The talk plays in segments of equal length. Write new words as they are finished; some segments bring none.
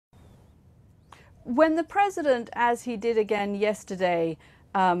When the president, as he did again yesterday,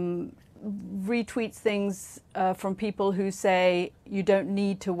 retweets things from people who say you don't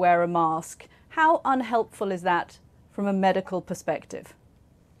need to wear a mask, how unhelpful is that from a medical perspective?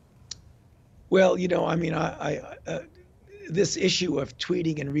 Well, I mean, this issue of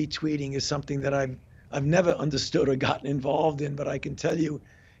tweeting and retweeting is something that I've never understood or gotten involved in, but I can tell you,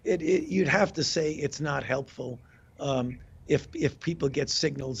 you'd have to say it's not helpful if people get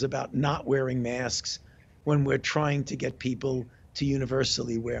signals about not wearing masks when we're trying to get people to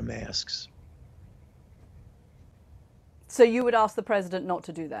universally wear masks. So you would ask the president not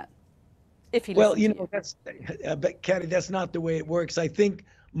to do that if he listened to you? But Kathy, that's not the way it works. I think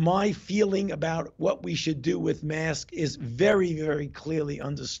my feeling about what we should do with masks is very, very clearly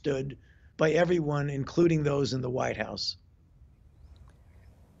understood by everyone, including those in the White House.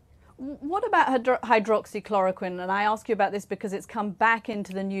 What about hydroxychloroquine? And I ask you about this because it's come back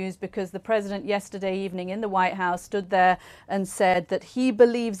into the news because the president yesterday evening in the White House stood there and said that he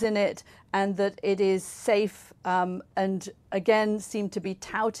believes in it and that it is safe, and again seemed to be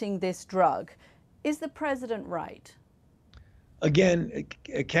touting this drug. Is the president right? Again,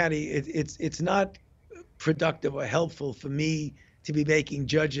 Kathy, it's not productive or helpful for me to be making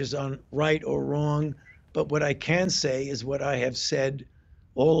judges on right or wrong. But what I can say is what I have said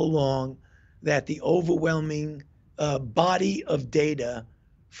all along, that the overwhelming body of data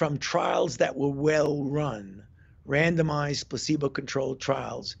from trials that were well run, randomized placebo-controlled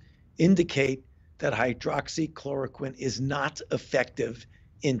trials, indicate that hydroxychloroquine is not effective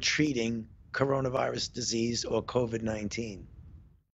in treating coronavirus disease or COVID-19.